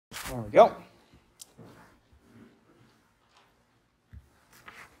There we go.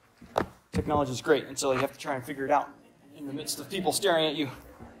 Technology is great until you have to try and figure it out in the midst of people staring at you.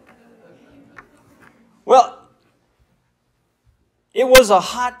 Well, it was a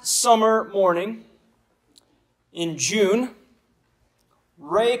hot summer morning in June,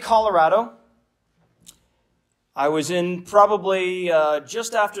 Ray, Colorado. I was in probably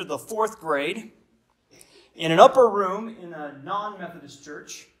just after the 4th grade in an upper room in a non-Methodist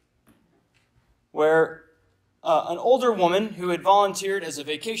church where an older woman who had volunteered as a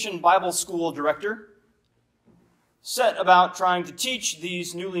vacation Bible school director set about trying to teach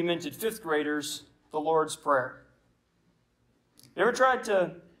these newly minted 5th graders the Lord's Prayer. You ever tried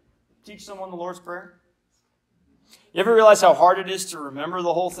to teach someone the Lord's Prayer? You ever realize how hard it is to remember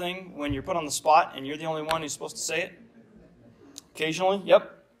the whole thing when you're put on the spot and you're the only one who's supposed to say it? Occasionally,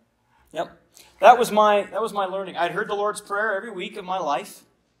 yep. That was my learning. I'd heard the Lord's Prayer every week of my life.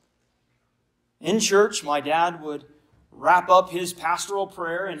 In church, my dad would wrap up his pastoral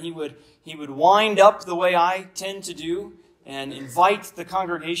prayer and he would wind up the way I tend to do and invite the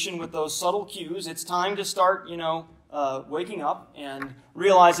congregation with those subtle cues. It's time to start, waking up and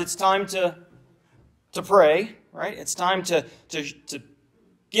realize it's time to pray, right? It's time to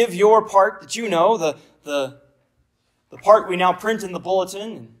give your part that you know, the part we now print in the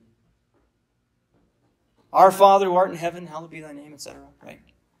bulletin. Our Father who art in heaven, hallowed be thy name, etc. Right?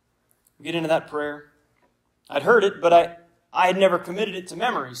 We get into that prayer. I'd heard it, but I had never committed it to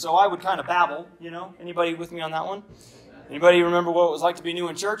memory, so I would kind of babble, Anybody with me on that one? Anybody remember what it was like to be new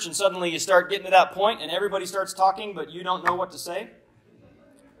in church, and suddenly you start getting to that point, and everybody starts talking, but you don't know what to say?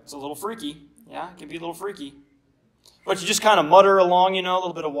 It's a little freaky. Yeah, it can be a little freaky. But you just kind of mutter along, a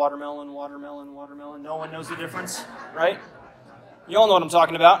little bit of watermelon. No one knows the difference, right? You all know what I'm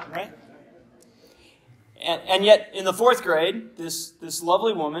talking about, right? And yet, in the 4th grade, this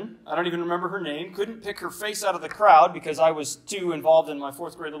lovely woman, I don't even remember her name, couldn't pick her face out of the crowd because I was too involved in my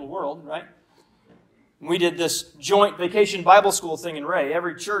 4th grade little world, right? We did this joint vacation Bible school thing in Ray.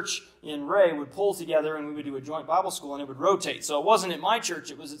 Every church in Ray would pull together and we would do a joint Bible school and it would rotate. So it wasn't at my church,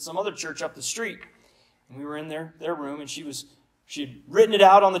 it was at some other church up the street. And we were in their room and she had written it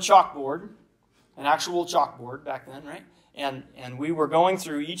out on the chalkboard, an actual chalkboard back then, right? And we were going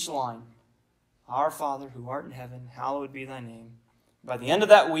through each line. Our Father who art in heaven, hallowed be thy name. By the end of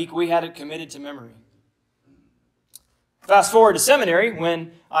that week, we had it committed to memory. Fast forward to seminary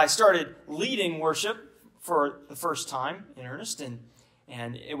when I started leading worship for the first time in earnest.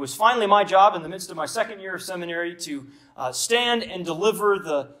 And it was finally my job in the midst of my 2nd year of seminary to stand and deliver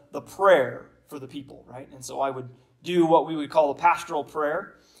the prayer for the people, right? And so I would do what we would call a pastoral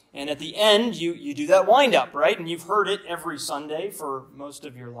prayer. And at the end, you do that wind-up, right? And you've heard it every Sunday for most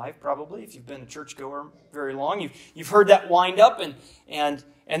of your life, probably, if you've been a churchgoer very long. You've heard that wind-up, and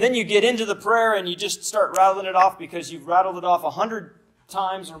then you get into the prayer and you just start rattling it off because you've rattled it off 100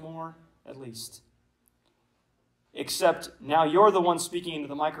 times or more, at least. Except now you're the one speaking into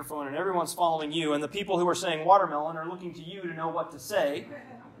the microphone and everyone's following you, and the people who are saying watermelon are looking to you to know what to say.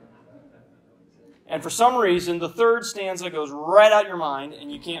 And for some reason, the 3rd stanza goes right out your mind,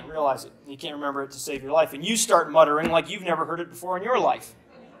 and you can't realize it. You can't remember it to save your life. And you start muttering like you've never heard it before in your life.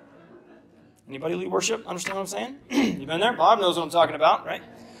 Anybody lead worship? Understand what I'm saying? You been there? Bob knows what I'm talking about, right?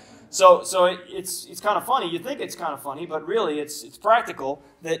 So it's kind of funny. You think it's kind of funny, but really it's practical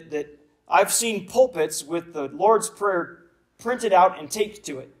that I've seen pulpits with the Lord's Prayer printed out and taped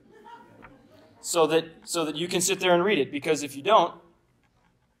to it so that you can sit there and read it. Because if you don't,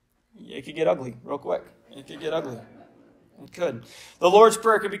 it could get ugly real quick. It could get ugly. It could. The Lord's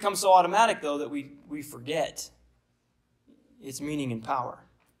Prayer can become so automatic, though, that we forget its meaning and power.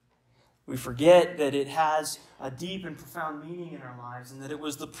 We forget that it has a deep and profound meaning in our lives and that it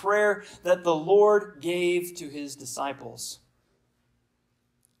was the prayer that the Lord gave to his disciples.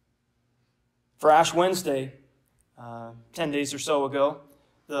 For Ash Wednesday, 10 days or so ago,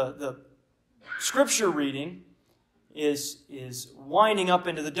 the scripture reading is winding up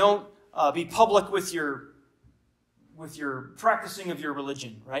into the don't be public with your practicing of your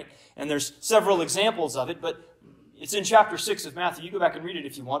religion, right? And there's several examples of it, but it's in chapter 6 of Matthew. You go back and read it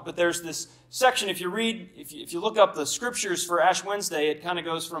if you want, but there's this section, if you look up the scriptures for Ash Wednesday, it kind of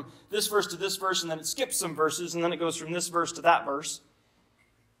goes from this verse to this verse, and then it skips some verses, and then it goes from this verse to that verse.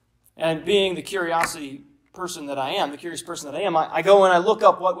 And being the curious person that I am, I go and I look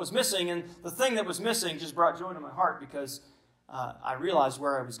up what was missing, and the thing that was missing just brought joy to my heart because I realized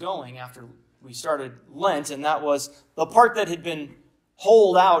where I was going after we started Lent, and that was the part that had been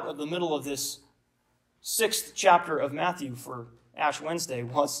holed out of the middle of this 6th chapter of Matthew for Ash Wednesday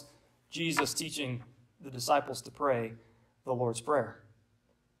was Jesus teaching the disciples to pray the Lord's Prayer.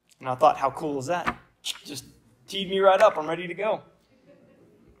 And I thought, how cool is that? Just teed me right up. I'm ready to go.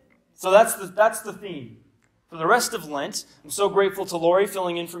 So that's the theme. For the rest of Lent, I'm so grateful to Lori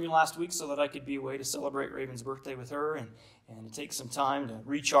filling in for me last week so that I could be away to celebrate Raven's birthday with her and to take some time to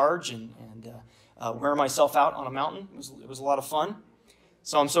recharge and wear myself out on a mountain. It was a lot of fun.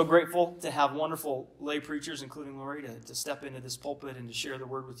 So I'm so grateful to have wonderful lay preachers, including Lori, to step into this pulpit and to share the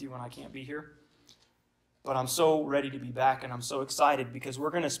word with you when I can't be here. But I'm so ready to be back, and I'm so excited because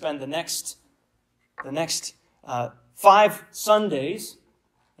we're going to spend the next 5 Sundays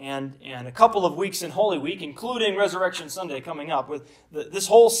and a couple of weeks in Holy Week, including Resurrection Sunday coming up. With this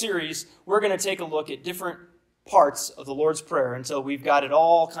whole series, we're going to take a look at different parts of the Lord's Prayer until we've got it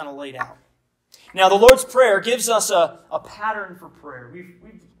all kind of laid out. Now, the Lord's Prayer gives us a pattern for prayer. We've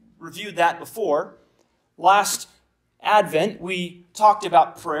reviewed that before. Last Advent, we talked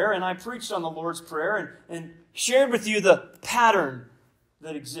about prayer, and I preached on the Lord's Prayer and shared with you the pattern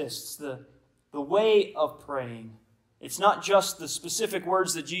that exists, the way of praying. It's not just the specific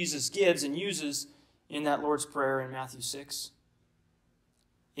words that Jesus gives and uses in that Lord's Prayer in Matthew 6.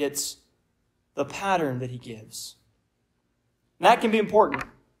 It's the pattern that he gives. And that can be important.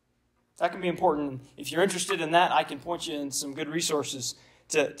 That can be important. If you're interested in that, I can point you in some good resources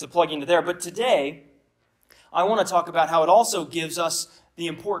to plug into there. But today, I want to talk about how it also gives us the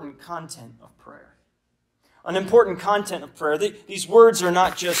important content of prayer. An important content of prayer. These words are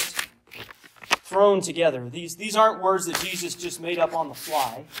not just thrown together. These aren't words that Jesus just made up on the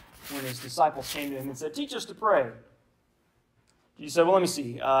fly when his disciples came to him and said, "Teach us to pray." He said, "Well, let me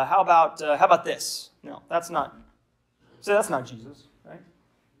see. How about this?" No, that's not Jesus, right?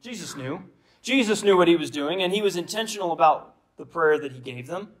 Jesus knew. Jesus knew what he was doing, and he was intentional about the prayer that he gave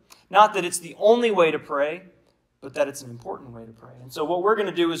them. Not that it's the only way to pray, but that it's an important way to pray. And so what we're going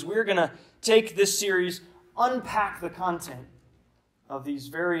to do is we're going to take this series, unpack the content of these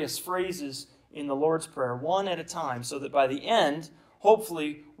various phrases in the Lord's Prayer one at a time, so that by the end,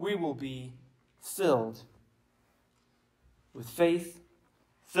 hopefully, we will be filled with faith,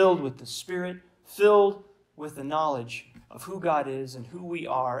 filled with the Spirit, filled with the knowledge of who God is and who we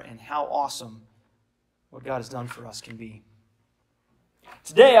are and how awesome what God has done for us can be.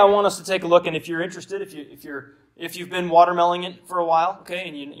 Today, I want us to take a look, and if you're interested, if you've been watermeloning it for a while, okay,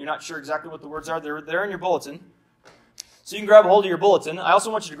 and you're not sure exactly what the words are, they're in your bulletin. So you can grab a hold of your bulletin. I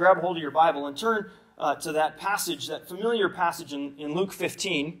also want you to grab a hold of your Bible and turn to that passage, that familiar passage in Luke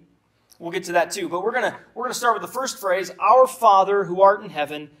 15. We'll get to that too. But we're gonna start with the first phrase, "Our Father who art in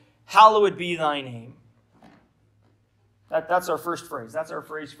heaven, hallowed be thy name." That's our first phrase. That's our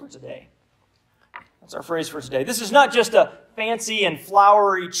phrase for today. That's our phrase for today. This is not just a fancy and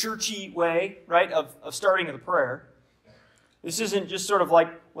flowery, churchy way, right, of starting the prayer. This isn't just sort of like,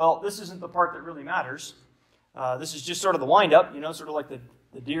 well, this isn't the part that really matters. This is just sort of the wind-up, sort of like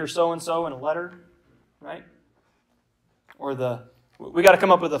the dear so-and-so in a letter, right? Or we got to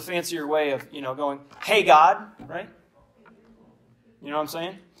come up with a fancier way of, going, "Hey, God," right? You know what I'm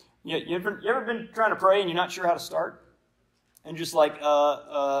saying? You ever been trying to pray and you're not sure how to start? And just like,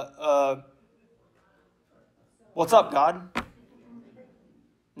 "What's up, God?"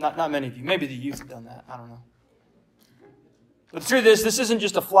 Not many of you. Maybe the youth have done that. I don't know. But the truth is, this isn't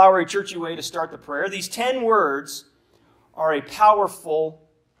just a flowery, churchy way to start the prayer. These 10 words are a powerful,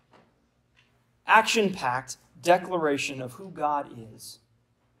 action-packed declaration of who God is.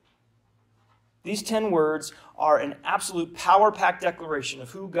 These 10 words are an absolute power-packed declaration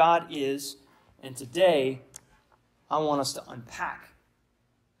of who God is, and today I want us to unpack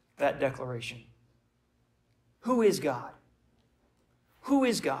that declaration. Who is God? Who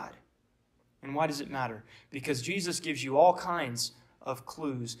is God? And why does it matter? Because Jesus gives you all kinds of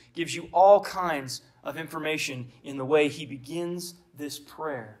clues, gives you all kinds of information in the way he begins this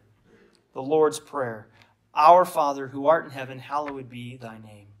prayer, the Lord's Prayer. "Our Father who art in heaven, hallowed be thy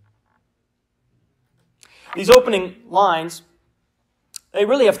name." These opening lines, they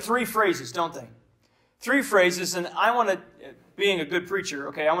really have 3 phrases, don't they? 3 phrases, and I want to, being a good preacher,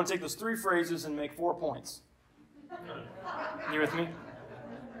 okay, I want to take those 3 phrases and make 4 points. You with me?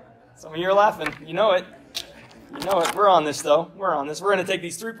 Some of you are laughing. You know it. You know it. We're on this, though. We're on this. We're going to take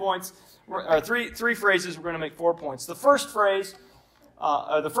these 3 points, or three phrases. We're going to make 4 points. The first phrase,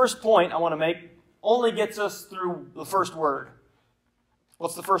 the first point I want to make, only gets us through the first word.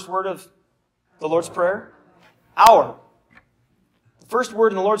 What's the first word of the Lord's Prayer? Our. The first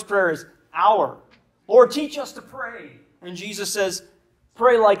word in the Lord's Prayer is our. Lord, teach us to pray. And Jesus says,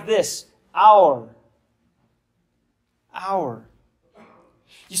 pray like this, our. Our.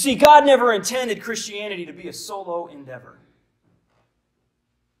 You see, God never intended Christianity to be a solo endeavor.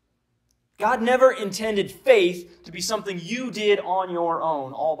 God never intended faith to be something you did on your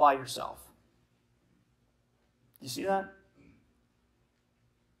own, all by yourself. You see that?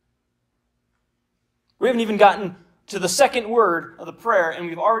 We haven't even gotten to the second word of the prayer, and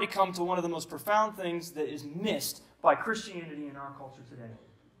we've already come to one of the most profound things that is missed by Christianity in our culture today.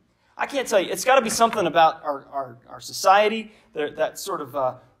 I can't tell you, it's got to be something about our society, that sort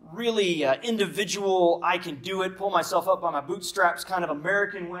of really individual, I can do it, pull myself up by my bootstraps kind of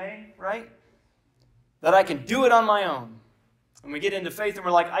American way, right? That I can do it on my own. And we get into faith and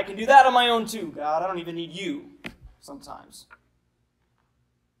we're like, I can do that on my own too, God. I don't even need you sometimes.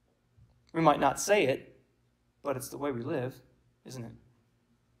 We might not say it, but it's the way we live, isn't it?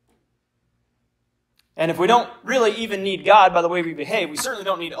 And if we don't really even need God by the way we behave, we certainly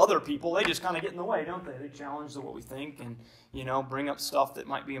don't need other people. They just kind of get in the way, don't they? They challenge what we think and, bring up stuff that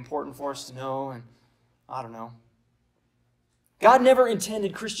might be important for us to know, and I don't know. God never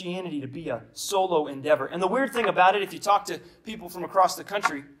intended Christianity to be a solo endeavor. And the weird thing about it, if you talk to people from across the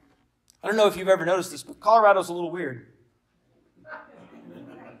country, I don't know if you've ever noticed this, but Colorado's a little weird.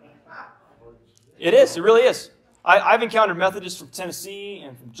 It is. It really is. I've encountered Methodists from Tennessee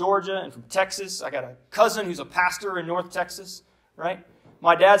and from Georgia and from Texas. I got a cousin who's a pastor in North Texas, right?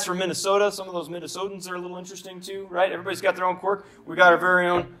 My dad's from Minnesota. Some of those Minnesotans are a little interesting too, right? Everybody's got their own quirk. We got our very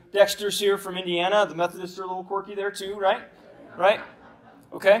own Dexters here from Indiana. The Methodists are a little quirky there too, right? Right?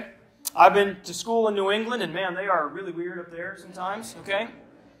 Okay? I've been to school in New England, and man, they are really weird up there sometimes, okay?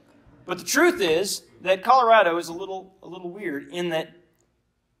 But the truth is that Colorado is a little weird in that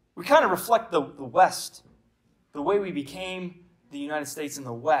we kind of reflect the West, the way we became the United States in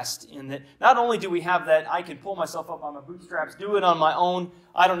the West, in that not only do we have that I can pull myself up on my bootstraps, do it on my own,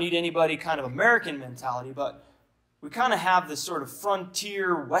 I don't need anybody kind of American mentality, but we kind of have this sort of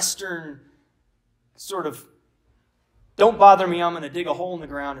frontier, Western sort of don't bother me, I'm going to dig a hole in the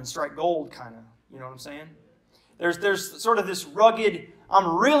ground and strike gold kind of, you know what I'm saying? There's sort of this rugged,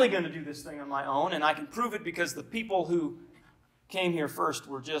 I'm really going to do this thing on my own, and I can prove it because the people who came here first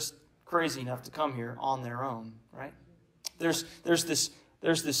were just crazy enough to come here on their own, right? There's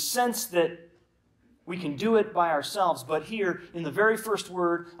this sense that we can do it by ourselves, but here in the very first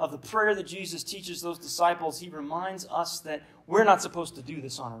word of the prayer that Jesus teaches those disciples, he reminds us that we're not supposed to do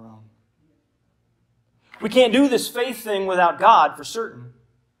this on our own. We can't do this faith thing without God for certain.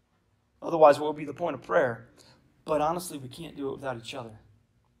 Otherwise, what would be the point of prayer? But honestly, we can't do it without each other.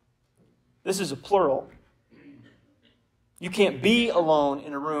 This is a plural. You can't be alone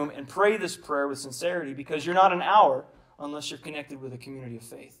in a room and pray this prayer with sincerity because you're not an hour unless you're connected with a community of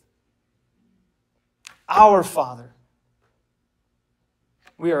faith. Our Father.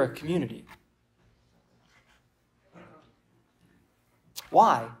 We are a community.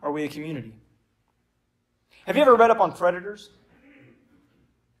 Why are we a community? Have you ever read up on predators?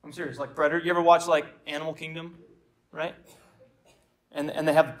 I'm serious, like Predator. You ever watch like Animal Kingdom, right? And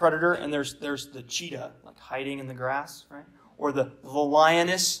they have the predator, and there's the cheetah like hiding in the grass, right? Or the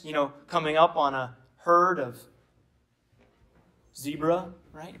lioness, coming up on a herd of zebra,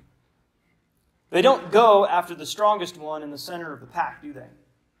 right? They don't go after the strongest one in the center of the pack, do they?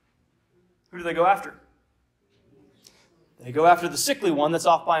 Who do they go after? They go after the sickly one that's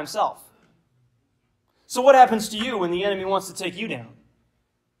off by himself. So what happens to you when the enemy wants to take you down?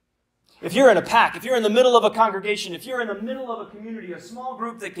 If you're in a pack, if you're in the middle of a congregation, if you're in the middle of a community, a small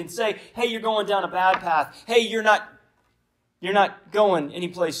group that can say, hey, you're going down a bad path. Hey, you're not going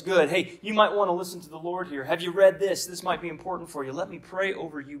anyplace good. Hey, you might want to listen to the Lord here. Have you read this? This might be important for you. Let me pray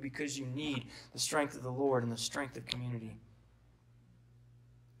over you because you need the strength of the Lord and the strength of community.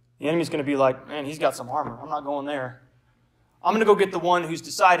 The enemy's going to be like, man, he's got some armor. I'm not going there. I'm going to go get the one who's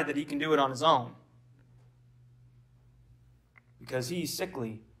decided that he can do it on his own. Because he's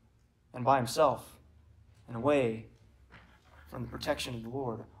sickly and by himself and away from the protection of the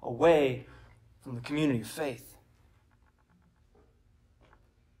Lord, away from the community of faith.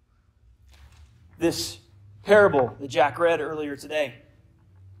 This parable that Jack read earlier today,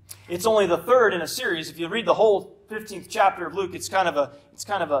 it's only the third in a series. If you read the whole 15th chapter of Luke, it's kind of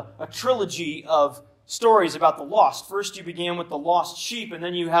a trilogy of stories about the lost. First you began with the lost sheep, and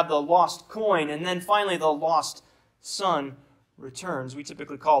then you have the lost coin, and then finally the lost son returns. We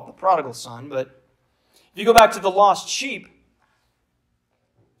typically call it the prodigal son, but if you go back to the lost sheep,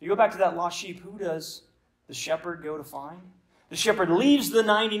 who does the shepherd go to find? The shepherd leaves the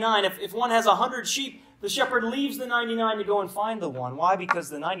 99. If one has 100 sheep, the shepherd leaves the 99 to go and find the one. Why? Because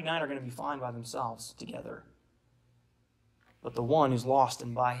the 99 are going to be fine by themselves together. But the one who's lost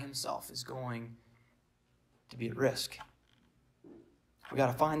and by himself is going to be at risk. We've got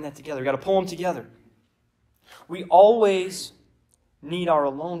to find that together. We've got to pull them together. We always need our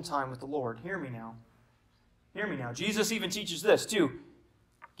alone time with the Lord. Hear me now. Hear me now. Jesus even teaches this too.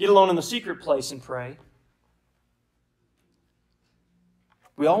 Get alone in the secret place and pray.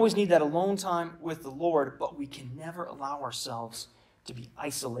 We always need that alone time with the Lord, but we can never allow ourselves to be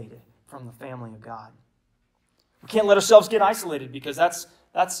isolated from the family of God. We can't let ourselves get isolated because that's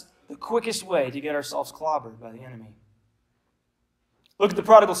the quickest way to get ourselves clobbered by the enemy. Look at the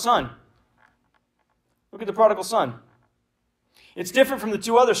prodigal son. Look at the prodigal son. It's different from the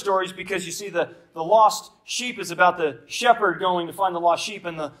two other stories because you see the lost sheep is about the shepherd going to find the lost sheep,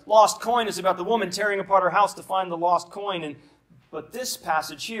 and the lost coin is about the woman tearing apart her house to find the lost coin. But this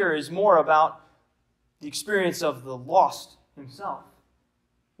passage here is more about the experience of the lost himself.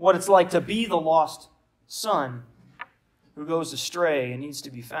 What it's like to be the lost son who goes astray and needs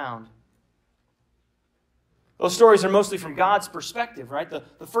to be found. Those stories are mostly from God's perspective, right?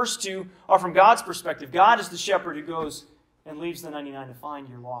 The first two are from God's perspective. God is the shepherd who goes and leaves the 99 to find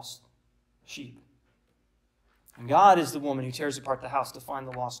your lost sheep. And God is the woman who tears apart the house to find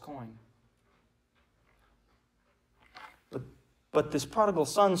the lost coin. But this prodigal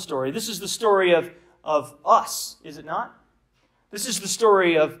son story, this is the story of us, is it not? This is the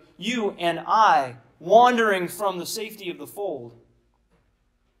story of you and I wandering from the safety of the fold,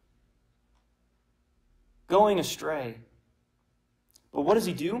 going astray. But what does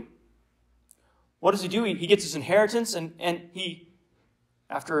he do? What does he do? He gets his inheritance and he,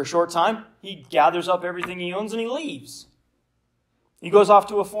 after a short time, he gathers up everything he owns and he leaves. He goes off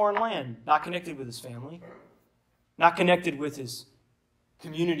to a foreign land, not connected with his family, not connected with his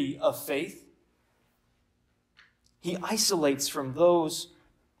community of faith. He isolates from those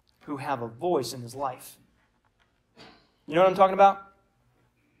who have a voice in his life. You know what I'm talking about?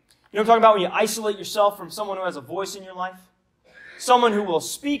 You know what I'm talking about when you isolate yourself from someone who has a voice in your life? Someone who will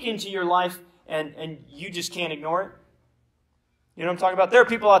speak into your life and you just can't ignore it. You know what I'm talking about? There are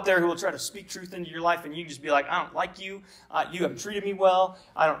people out there who will try to speak truth into your life and you just be like, I don't like you. You haven't treated me well.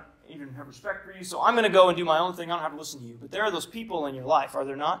 I don't even have respect for you. So I'm going to go and do my own thing. I don't have to listen to you. But there are those people in your life, are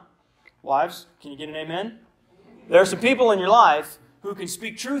there not? Wives, can you get an amen? There are some people in your life who can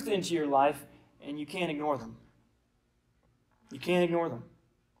speak truth into your life and you can't ignore them. You can't ignore them.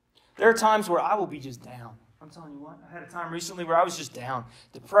 There are times where I will be just down. I'm telling you what, I had a time recently where I was just down,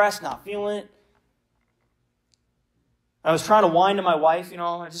 depressed, not feeling it. I was trying to whine to my wife,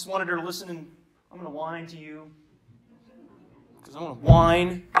 I just wanted her to listen, and I'm going to whine to you. Because I'm going to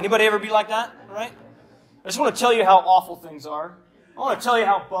whine. Anybody ever be like that, right? I just want to tell you how awful things are. I want to tell you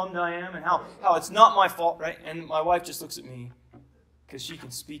how bummed I am and how it's not my fault, right? And my wife just looks at me because she can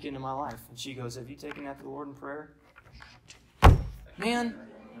speak into my life. And she goes, have you taken that to the Lord in prayer? Man,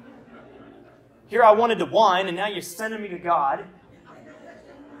 here I wanted to whine, and now you're sending me to God.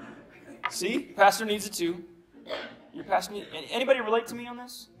 See? Pastor needs it too. Your pastor needs it. Anybody relate to me on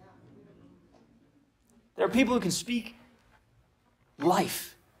this? There are people who can speak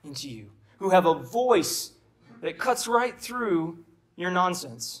life into you, who have a voice that cuts right through your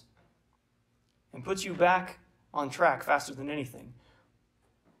nonsense and puts you back on track faster than anything.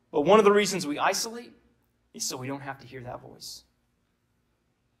 But one of the reasons we isolate is so we don't have to hear that voice.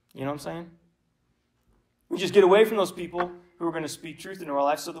 You know what I'm saying? We just get away from those people who are going to speak truth into our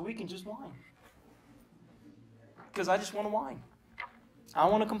life so that we can just whine. Because I just want to whine. I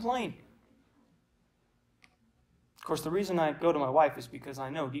want to complain. Of course, the reason I go to my wife is because I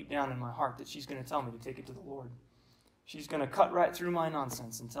know deep down in my heart that she's going to tell me to take it to the Lord. She's going to cut right through my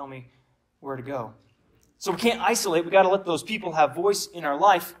nonsense and tell me where to go. So we can't isolate. We've got to let those people have voice in our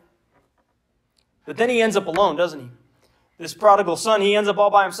life. But then he ends up alone, doesn't he? This prodigal son, he ends up all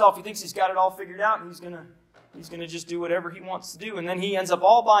by himself. He thinks he's got it all figured out, and he's going to just do whatever he wants to do. And then he ends up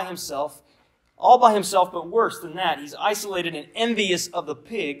all by himself, but worse than that, he's isolated and envious of the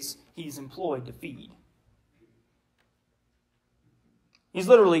pigs he's employed to feed. He's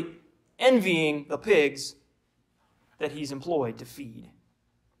literally envying the pigs that he's employed to feed.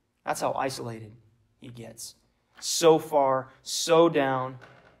 That's how isolated he gets. So far, so down.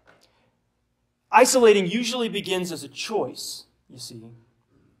 Isolating usually begins as a choice, you see.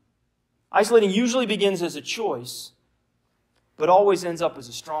 Isolating usually begins as a choice, but always ends up as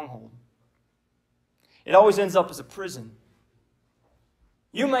a stronghold. It always ends up as a prison.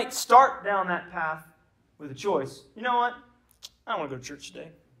 You might start down that path with a choice. You know what? I don't want to go to church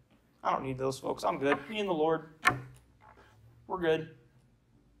today. I don't need those folks. I'm good. Me and the Lord, we're good.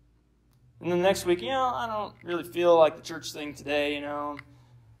 And then the next week, I don't really feel like the church thing today, I'm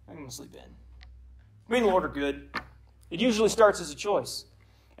going to sleep in. Me and the Lord are good. It usually starts as a choice.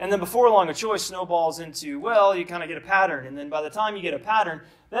 And then before long, a choice snowballs into, well, you kind of get a pattern. And then by the time you get a pattern,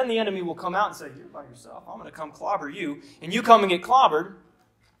 then the enemy will come out and say, you're by yourself. I'm going to come clobber you. And you come and get clobbered.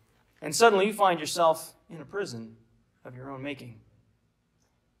 And suddenly you find yourself in a prison of your own making.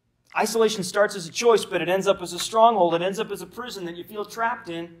 Isolation starts as a choice, but it ends up as a stronghold. It ends up as a prison that you feel trapped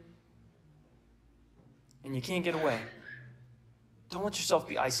in. And you can't get away. Don't let yourself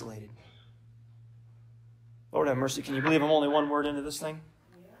be isolated. Lord have mercy. Can you believe I'm only one word into this thing?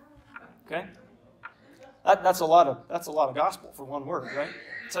 Okay? That's a lot of gospel for one word, right?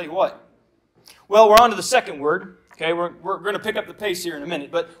 I'll tell you what. Well, we're on to the second word. Okay, we're going to pick up the pace here in a minute,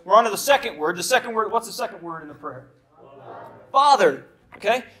 but we're on to the second word. The second word, what's the second word in the prayer? Father.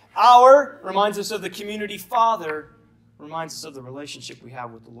 Okay? Our reminds us of the community. Father reminds us of the relationship we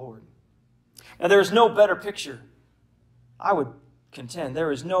have with the Lord. Now, there is no better picture. I would contend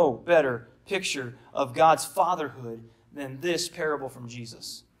there is no better picture of God's fatherhood than this parable from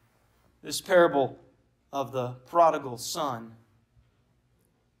Jesus. This parable of the prodigal son,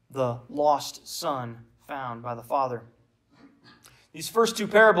 the lost son found by the father. These first two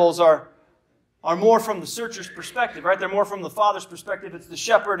parables are more from the searcher's perspective, right? They're more from the father's perspective. It's the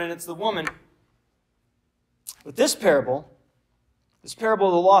shepherd and it's the woman. But this parable of the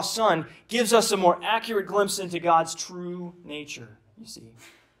lost son, gives us a more accurate glimpse into God's true nature, you see.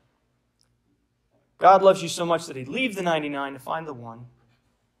 God loves you so much that He'd leave the 99 to find the one.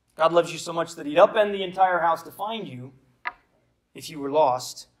 God loves you so much that He'd upend the entire house to find you if you were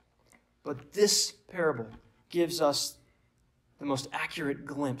lost. But this parable gives us the most accurate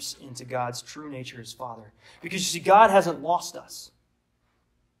glimpse into God's true nature as Father. Because you see, God hasn't lost us.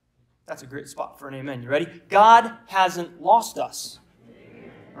 That's a great spot for an amen. You ready? God hasn't lost us.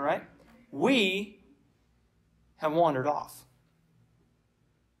 All right? We have wandered off.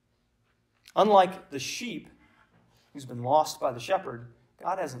 Unlike the sheep who's been lost by the shepherd,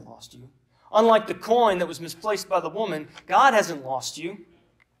 God hasn't lost you. Unlike the coin that was misplaced by the woman, God hasn't lost you.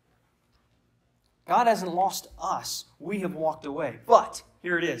 God hasn't lost us. We have walked away. But,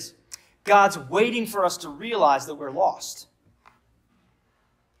 here it is. God's waiting for us to realize that we're lost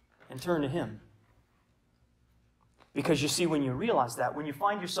and turn to Him. Because you see, when you realize that, when you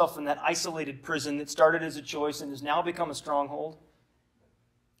find yourself in that isolated prison that started as a choice and has now become a stronghold,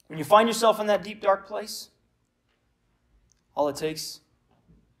 when you find yourself in that deep, dark place, all it takes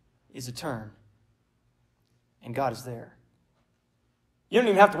is a turn. And God is there. You don't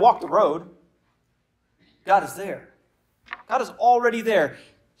even have to walk the road. God is there. God is already there.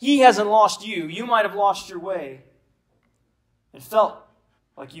 He hasn't lost you. You might have lost your way and felt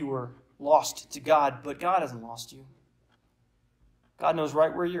like you were lost to God, but God hasn't lost you. God knows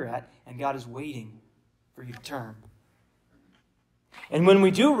right where you're at, and God is waiting for you to turn. And when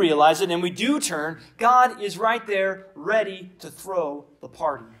we do realize it and we do turn, God is right there ready to throw the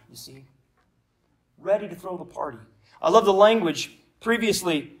party, you see. Ready to throw the party. I love the language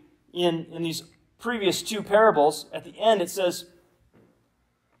previously in these previous two parables. At the end it says,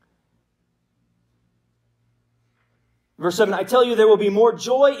 verse 7, I tell you there will be more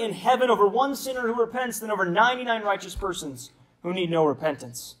joy in heaven over one sinner who repents than over 99 righteous persons who need no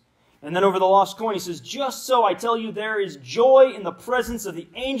repentance. And then over the lost coin, he says, just so I tell you, there is joy in the presence of the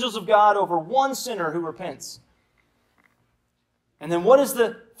angels of God over one sinner who repents. And then what does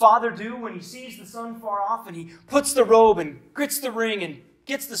the father do when he sees the son far off? And he puts the robe and gets the ring and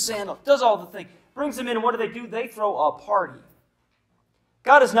gets the sandal, does all the thing, brings him in, and what do? They throw a party.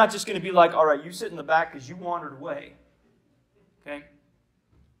 God is not just going to be like, all right, you sit in the back because you wandered away. Okay?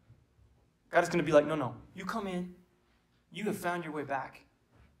 God is going to be like, no, you come in. You have found your way back.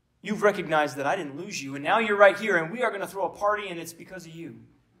 You've recognized that I didn't lose you, and now you're right here, and we are going to throw a party, and it's because of you.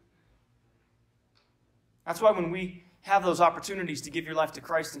 That's why when we have those opportunities to give your life to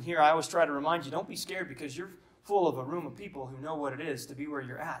Christ in here, I always try to remind you, don't be scared because you're full of a room of people who know what it is to be where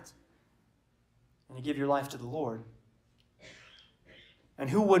you're at and to give your life to the Lord.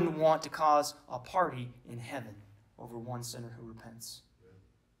 And who wouldn't want to cause a party in heaven over one sinner who repents?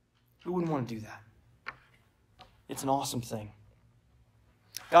 Who wouldn't want to do that? It's an awesome thing.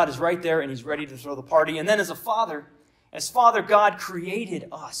 God is right there and He's ready to throw the party. And then as Father, God created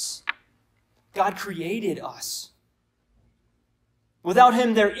us. God created us. Without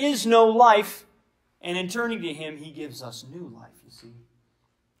Him, there is no life. And in turning to Him, He gives us new life, you see.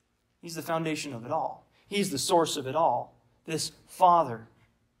 He's the foundation of it all. He's the source of it all. This Father.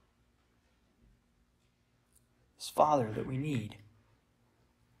 This Father that we need.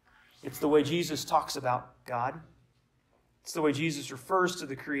 It's the way Jesus talks about God. It's the way Jesus refers to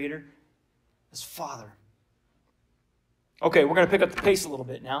the Creator as Father. Okay, we're going to pick up the pace a little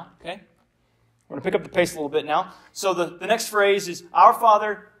bit now, okay? We're going to pick up the pace a little bit now. So the next phrase is, Our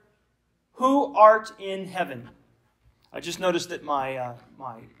Father, who art in heaven. I just noticed that my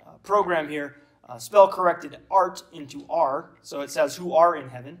program here spell corrected art into R, so it says, who are in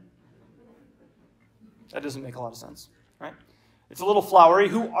heaven. That doesn't make a lot of sense, right? It's a little flowery.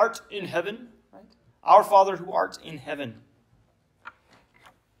 Who art in heaven, right? Our Father who art in heaven.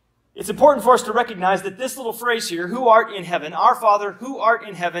 It's important for us to recognize that this little phrase here, who art in heaven, our Father who art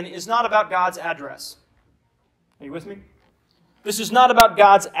in heaven, is not about God's address. Are you with me? This is not about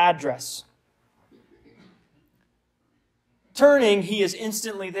God's address. Turning, he is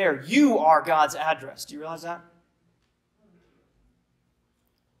instantly there. You are God's address. Do you realize that?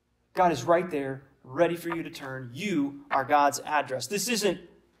 God is right there, ready for you to turn. You are God's address. This isn't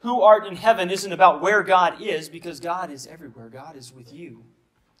who art in heaven isn't about where God is, because God is everywhere. God is with you.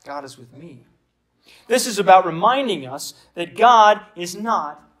 God is with me. This is about reminding us that God is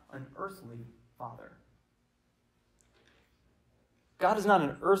not an earthly father. God is not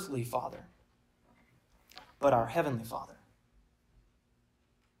an earthly father, but our heavenly Father.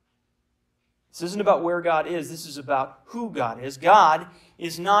 This isn't about where God is. This is about who God is. God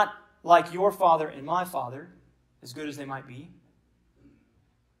is not like your father and my father, as good as they might be.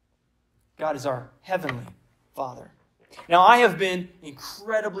 God is our heavenly Father. Now, I have been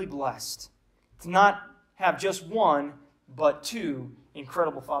incredibly blessed to not have just one, but two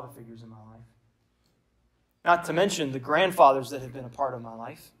incredible father figures in my life. Not to mention the grandfathers that have been a part of my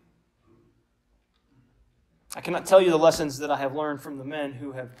life. I cannot tell you the lessons that I have learned from the men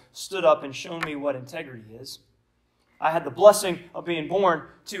who have stood up and shown me what integrity is. I had the blessing of being born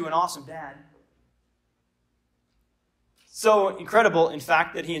to an awesome dad. So incredible, in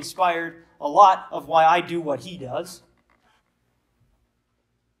fact, that he inspired a lot of why I do what he does.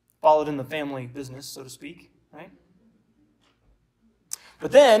 Followed in the family business, so to speak, right?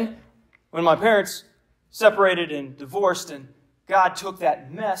 But then, when my parents separated and divorced, and God took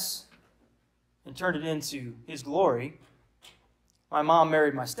that mess and turned it into His glory, my mom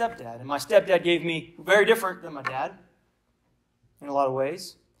married my stepdad. And my stepdad gave me, very different than my dad in a lot of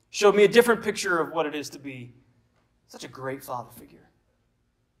ways, showed me a different picture of what it is to be such a great father figure.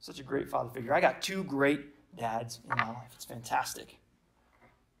 Such a great father figure. I got two great dads in my life. It's fantastic.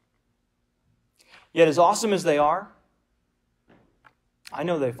 Yet as awesome as they are, I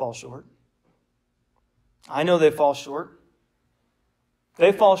know they fall short. I know they fall short.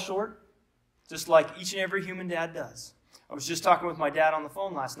 They fall short just like each and every human dad does. I was just talking with my dad on the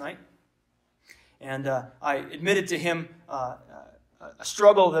phone last night, and I admitted to him a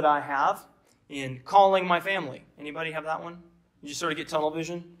struggle that I have in calling my family. Anybody have that one? You just sort of get tunnel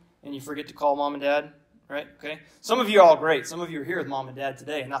vision, and you forget to call mom and dad, right? Okay. Some of you are all great. Some of you are here with mom and dad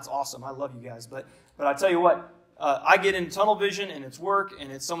today, and that's awesome. I love you guys. But I tell you what, I get in tunnel vision, and it's work,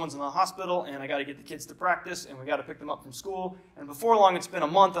 and it's someone's in the hospital, and I got to get the kids to practice, and we got to pick them up from school. And before long, it's been a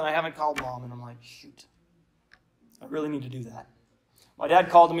month, and I haven't called mom, and I'm like, shoot, I really need to do that. My dad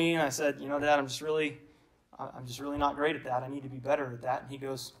called me, and I said, Dad, I'm just really not great at that. I need to be better at that. And he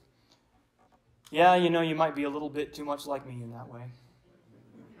goes, yeah, you might be a little bit too much like me in that way.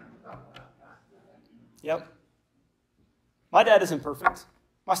 Yep. My dad isn't perfect.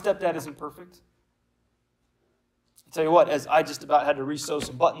 My stepdad isn't perfect. I'll tell you what, as I just about had to re-sew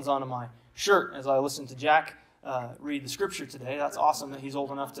some buttons onto my shirt as I listened to Jack read the scripture today. That's awesome that he's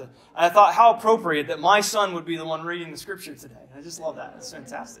old enough to... I thought how appropriate that my son would be the one reading the scripture today. I just love that. It's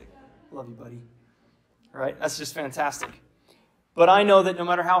fantastic. Love you, buddy. All right? That's just fantastic. But I know that no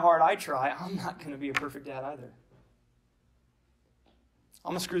matter how hard I try, I'm not going to be a perfect dad either.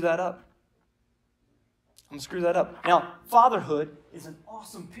 I'm going to screw that up. Now, fatherhood is an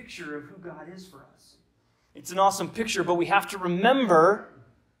awesome picture of who God is for us. It's an awesome picture, but we have to remember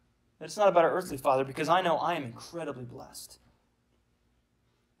that it's not about our earthly father, because I know I am incredibly blessed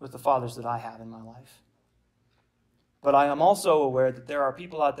with the fathers that I have in my life. But I am also aware that there are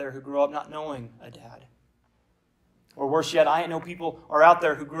people out there who grow up not knowing a dad. Or worse yet, I know people are out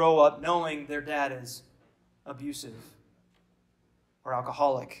there who grow up knowing their dad is abusive or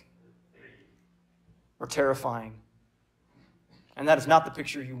alcoholic or terrifying. And that is not the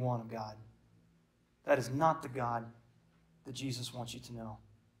picture you want of God. That is not the God that Jesus wants you to know.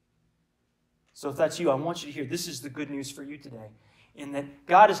 So if that's you, I want you to hear this is the good news for you today. In that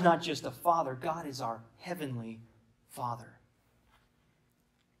God is not just a father, God is our heavenly Father.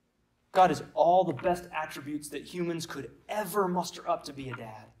 God has all the best attributes that humans could ever muster up to be a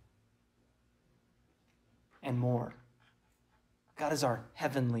dad. And more. God is our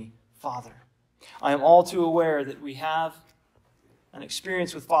heavenly Father. I am all too aware that we have an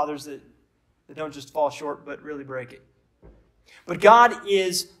experience with fathers that don't just fall short, but really break it. But God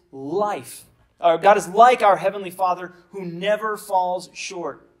is life. God is like our Heavenly Father who never falls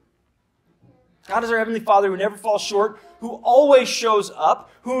short. God is our Heavenly Father who never falls short, who always shows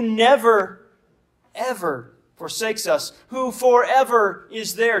up, who never, ever forsakes us, who forever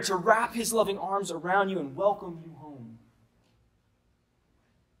is there to wrap His loving arms around you and welcome you home.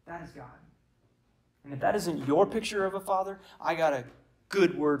 That is God. And if that isn't your picture of a Father, I got a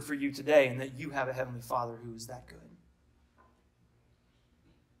good word for you today, and that you have a Heavenly Father who is that good.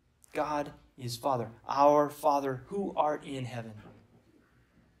 God is Father, our Father who art in heaven.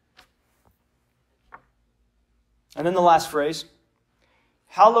 And then the last phrase,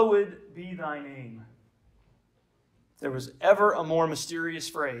 hallowed be thy name. If there was ever a more mysterious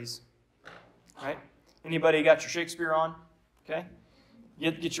phrase, right? Anybody got your Shakespeare on? Okay?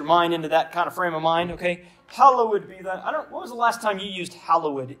 Get your mind into that kind of frame of mind, okay? Hallowed be thy... What was the last time you used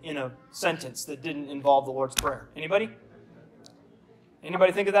hallowed in a sentence that didn't involve the Lord's Prayer? Anybody?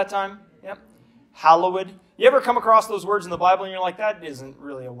 Anybody think of that time? Yep. Hallowed. You ever come across those words in the Bible and you're like, that isn't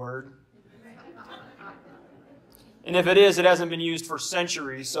really a word? And if it is, it hasn't been used for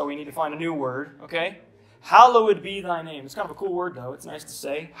centuries, so we need to find a new word, okay? Hallowed be thy name. It's kind of a cool word, though. It's nice to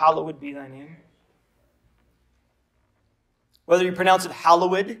say. Hallowed be thy name. Whether you pronounce it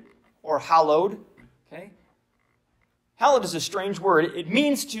hallowed or hallowed, okay? Hallowed is a strange word. It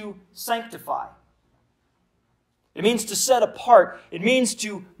means to sanctify. It means to set apart. It means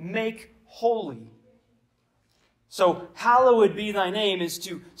to make holy. So, hallowed be thy name is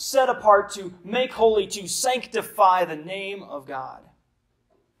to set apart, to make holy, to sanctify the name of God.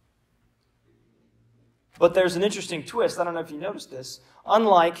 But there's an interesting twist. I don't know if you noticed this.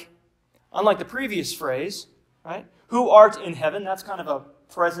 Unlike the previous phrase, right? Who art in heaven, that's kind of a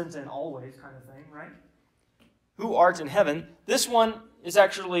present and always kind of thing, right? Who art in heaven. This one is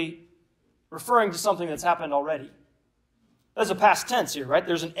actually referring to something that's happened already. There's a past tense here, right?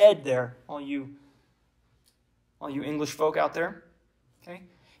 There's an ed there, all you English folk out there. Okay?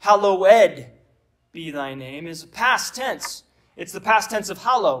 Hallowed be thy name is a past tense. It's the past tense of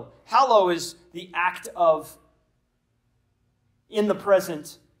hallow. Hallow is the act of, in the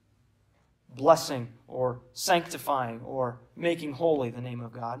present, blessing or sanctifying or making holy the name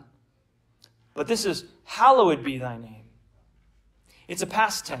of God. But this is hallowed be thy name. It's a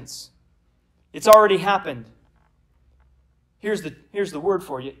past tense. It's already happened. Here's the word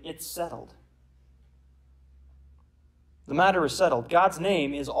for you. It's settled. The matter is settled. God's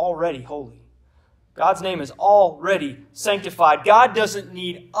name is already holy. God's name is already sanctified. God doesn't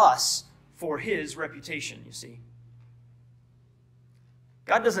need us for His reputation, you see.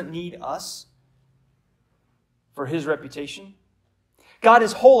 God doesn't need us for His reputation. God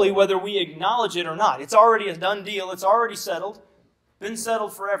is holy whether we acknowledge it or not. It's already a done deal. It's already settled. Been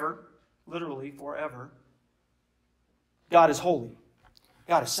settled forever. Literally forever. God is holy.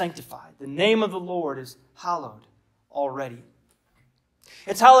 God is sanctified. The name of the Lord is hallowed already.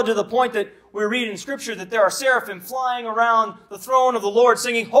 It's hallowed to the point that we read in Scripture that there are seraphim flying around the throne of the Lord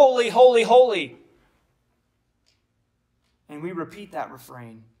singing, holy, holy, holy. And we repeat that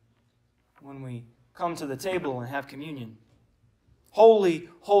refrain when we come to the table and have communion. Holy,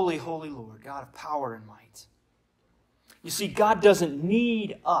 holy, holy Lord, God of power and might. You see, God doesn't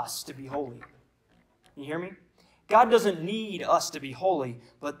need us to be holy. You hear me? God doesn't need us to be holy,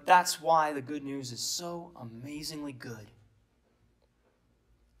 but that's why the good news is so amazingly good.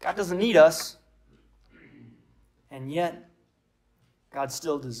 God doesn't need us, and yet God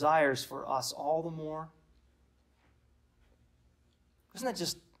still desires for us all the more. Doesn't that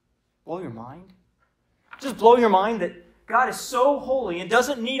just blow your mind? Just blow your mind that God is so holy and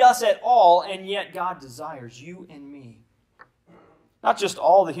doesn't need us at all, and yet God desires you and me. Not just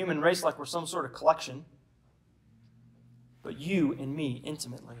all the human race like we're some sort of collection, but you and me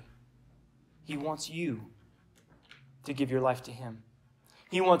intimately. He wants you to give your life to Him.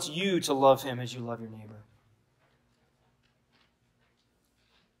 He wants you to love Him as you love your neighbor.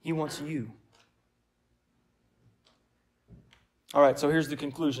 He wants you. All right, so here's the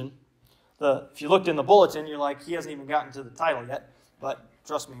conclusion. If you looked in the bulletin, you're like, he hasn't even gotten to the title yet. But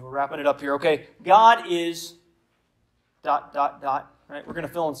trust me, we're wrapping it up here. Okay, God is ... Right? We're going to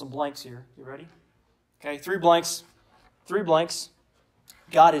fill in some blanks here. You ready? Okay, 3 blanks. 3 blanks.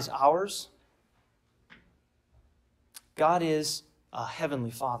 God is ours. God is a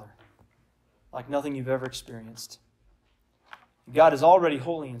heavenly Father, like nothing you've ever experienced. God is already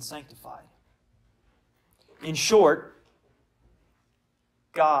holy and sanctified. In short,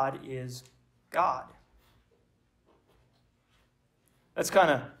 God is God. That's kind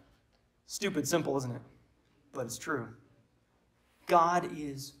of stupid simple, isn't it? But it's true. God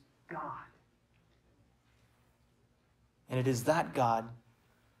is God. And it is that God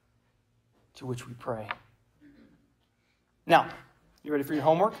to which we pray. Now, you ready for your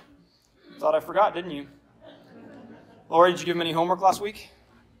homework? Thought I forgot, didn't you? Lori, did you give him any homework last week?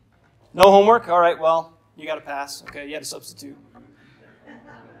 No homework? All right, well, you got to pass. Okay, you had to substitute.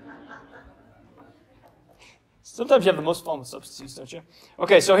 Sometimes you have the most fun with substitutes, don't you?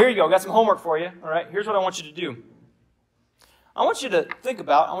 Okay, so here you go. Got some homework for you. All right, here's what I want you to do. I want you to think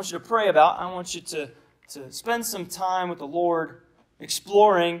about, I want you to pray about, I want you to spend some time with the Lord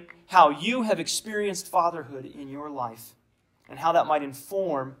exploring how you have experienced fatherhood in your life and how that might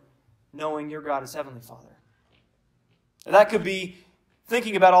inform knowing your God as Heavenly Father. And that could be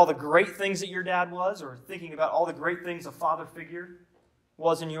thinking about all the great things that your dad was, or thinking about all the great things a father figure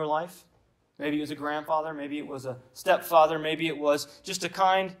was in your life. Maybe it was a grandfather, maybe it was a stepfather, maybe it was just a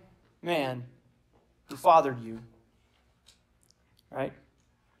kind man who fathered you. Right?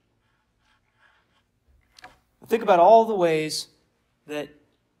 Think about all the ways that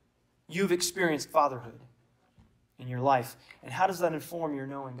you've experienced fatherhood in your life. And how does that inform your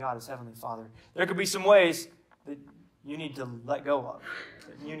knowing God as Heavenly Father? There could be some ways that you need to let go of,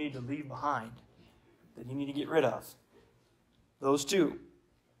 that you need to leave behind, that you need to get rid of. Those two.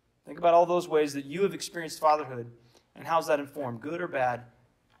 Think about all those ways that you have experienced fatherhood, and how's that informed, good or bad,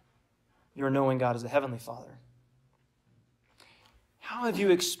 your knowing God as a Heavenly Father. How have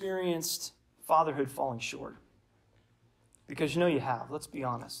you experienced fatherhood falling short? Because you know you have. Let's be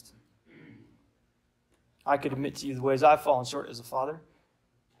honest. I could admit to you the ways I've fallen short as a father,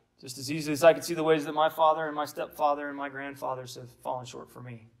 just as easily as I could see the ways that my father and my stepfather and my grandfathers have fallen short for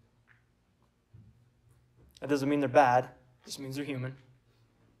me. That doesn't mean they're bad. It just means they're human.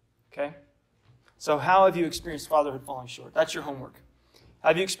 Okay? So how have you experienced fatherhood falling short? That's your homework.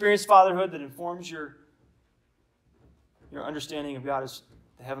 Have you experienced fatherhood that informs your understanding of God as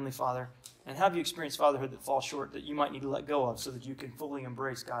the Heavenly Father? And have you experienced fatherhood that falls short that you might need to let go of so that you can fully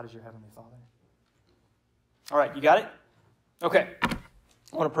embrace God as your Heavenly Father? All right, you got it? Okay.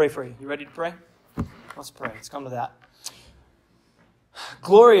 I want to pray for you. You ready to pray? Let's pray. Let's come to that.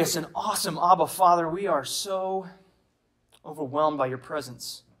 Glorious and awesome Abba Father, we are so overwhelmed by your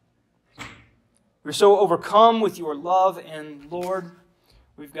presence. We're so overcome with your love, and Lord,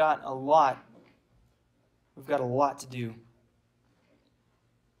 we've got a lot to do.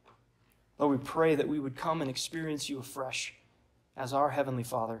 Lord, we pray that we would come and experience you afresh as our Heavenly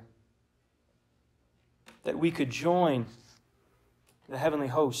Father. That we could join the heavenly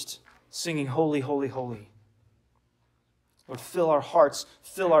host singing, Holy, Holy, Holy. Lord, fill our hearts,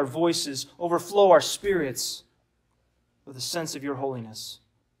 fill our voices, overflow our spirits with a sense of your holiness.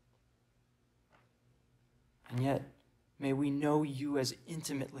 And yet, may we know you as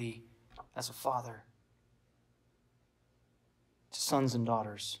intimately as a father to sons and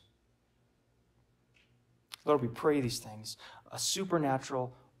daughters. Lord, we pray these things. A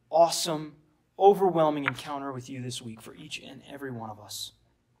supernatural, awesome, overwhelming encounter with you this week for each and every one of us.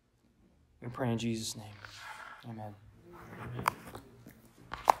 We pray in Jesus' name. Amen.